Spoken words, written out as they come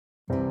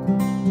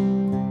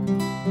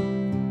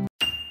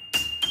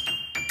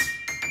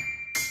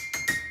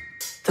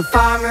The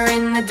farmer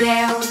in the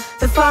dell,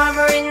 the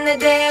farmer in the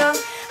dell.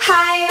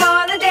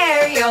 Hi-ho, the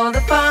derry-o,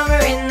 the farmer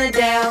in the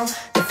dell.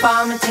 The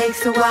farmer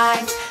takes a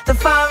wife, the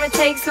farmer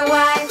takes a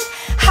wife.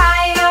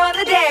 Hi-ho,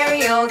 the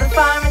derry-o, the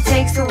farmer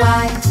takes a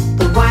wife.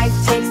 The wife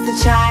takes the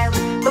child,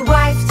 the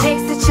wife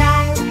takes the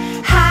child.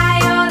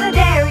 Hi-ho, the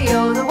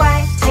derry-o, the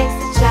wife takes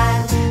the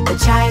child. The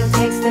child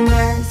takes the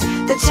nurse,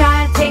 the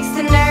child takes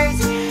the nurse.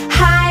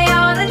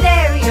 Hi-ho, the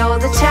derry-o,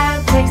 the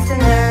child takes the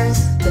nurse.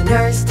 The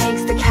nurse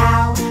takes the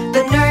cow,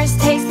 the nurse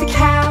takes the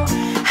cow.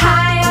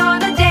 Hi-ho,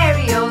 the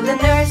derry-o, the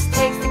nurse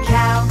takes the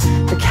cow.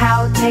 The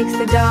cow takes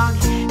the dog,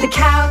 the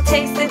cow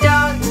takes the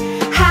dog.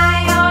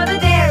 Hi-ho, the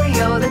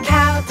derry-o, the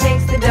cow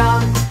takes the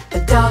dog.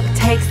 The dog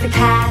takes the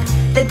cat,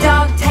 the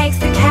dog takes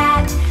the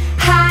cat.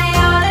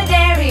 Hi-ho, the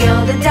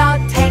derry-o, the dog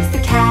takes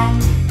the cat.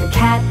 The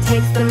cat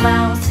takes the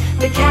mouse,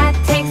 the cat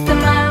takes the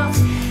mouse.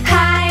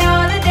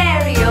 Hi-ho, the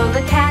derry-o,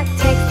 the cat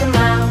takes the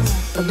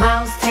mouse. The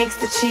mouse takes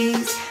the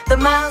cheese, the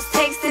mouse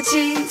takes the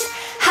cheese.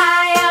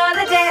 Hi-ho,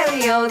 the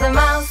derry-o, the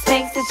mouse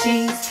takes the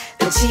cheese.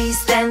 The cheese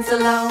stands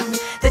alone,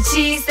 the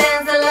cheese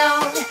stands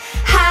alone.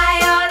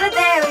 Hi-ho, the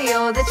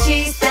derry-o, the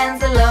cheese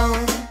stands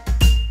alone.